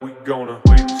gonna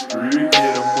leave the street.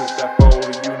 Hit 'em with that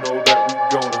folder, you know that we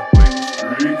gonna leave the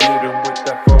street. Hit 'em with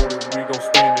that folder, we gon'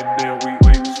 spin and then we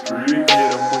leave the street.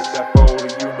 Hit 'em with that folder,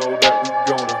 you know that we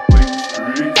gonna leave the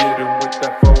street. Hit 'em with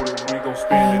that folder, we gon'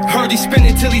 spin and then Heard he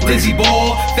spinning till he dizzy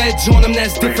ball. Feds on him,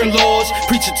 that's different laws.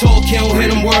 Preacher talk, he don't hear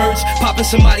them words. Popping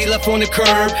somebody left on the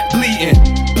curb. Bleeding,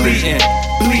 bleeding,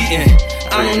 bleeding.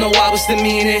 I don't know why, what's the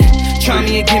meaning? Try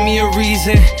me and give me a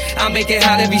reason. I make it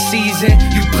hot every season.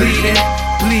 You bleeding,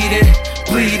 bleeding,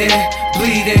 bleeding,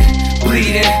 bleeding,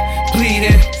 bleeding,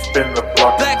 bleeding. spin the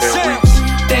block.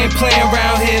 Blacksoundz. They ain't playing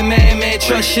around here, man.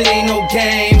 Trust shit ain't no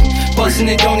game. Bustin'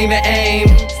 it, don't even aim.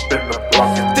 Spin the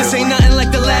block. This ain't nothing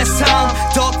like the last time.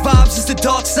 Dark vibes is the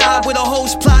dark side. With a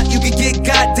host plot, you can get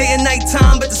got day and night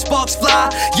time, but the sparks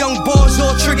fly. Young boys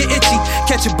all trigger itchy.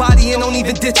 Catch a body and don't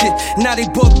even ditch it. Now they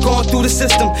book going through the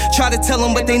system. Try to tell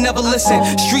them, but they never listen.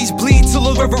 Streets bleed till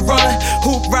the river run.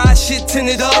 Hoop ride, shit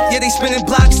tinted up. Yeah, they spinning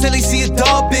blocks till they see a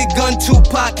dog. Big gun,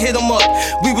 Tupac, hit 'em up.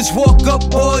 We was walk up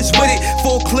boys with it.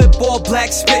 Full clip, all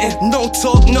black spitting. No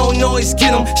talk, no noise,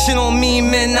 get 'em. Shit on me,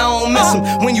 man, I don't miss 'em.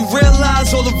 When you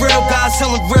realize all the real guys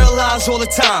telling real lies all the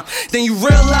time, then you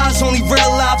realize only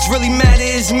real lives really matter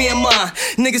is me and mine.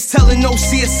 Niggas telling no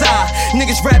CSI,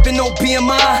 niggas rapping no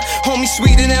BMI. Homie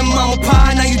sweeter than mama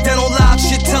pie, now you dead on live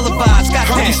shit televised.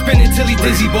 Goddamn. Heard he spinning till he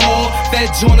dizzy ball.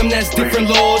 Feds on him, that's different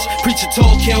laws. Preacher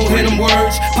talk, he don't hear them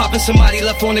words. Popping somebody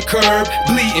left on the curb.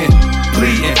 Bleeding,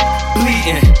 bleeding,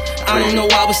 bleeding. I don't know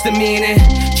why, what's the meaning?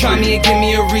 Try me and give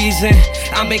me a reason.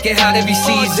 I make it hot every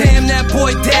season. Oh, damn, that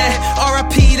boy dead.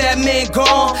 R.I.P. that man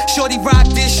gone. Shorty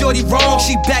rocked this, shorty wrong.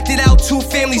 She backed it out, 2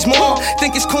 families more.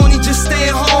 Think it's corny, just stay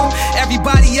at home.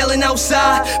 Everybody yelling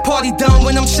outside. Party done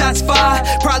when them shots fired.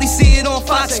 Probably see it on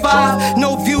Fox 5.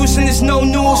 No views and there's no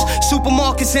news.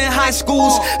 Supermarkets and high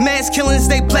schools. Mass killings,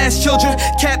 they blast children.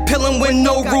 Cat pilling with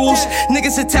no rules.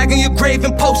 Niggas attacking your grave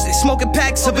and post it. Smoking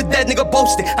packs of a dead nigga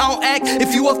boasting. I don't act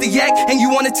if you off the yak and you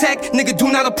want attack, nigga,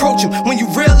 do not approach him. When you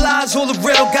realize all the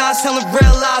real guys telling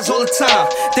real lies all the time,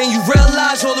 then you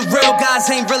realize all the real guys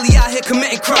ain't really out here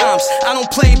committing crimes. I don't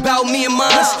play about me and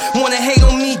mine. Wanna hate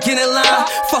on me, get in line.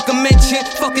 Fuck a mention,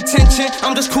 fuck attention.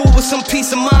 I'm just cool with some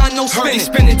peace of mind, no spinning. Heard he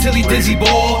spinning till he dizzy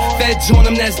ball. Feds on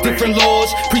him, that's different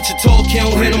laws. Preacher talk, he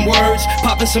don't hear them words.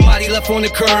 Popping somebody left on the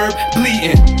curb.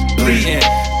 Bleeding, bleeding,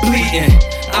 bleeding.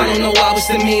 I don't know why, what's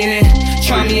the meaning?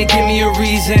 Try me and give me a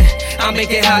reason. I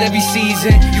make it hot every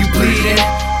season. You bleeding,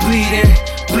 bleeding,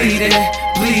 bleeding,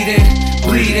 bleeding,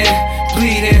 bleeding,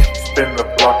 bleeding. Spin the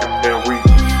block and then we.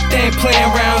 They ain't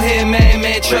playing around here,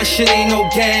 man. Trust shit ain't no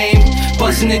game.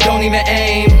 Bustin' it, don't even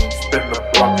aim. Spin the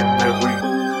block and then we.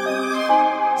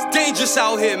 It's dangerous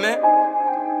out here, man.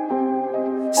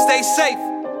 Stay safe.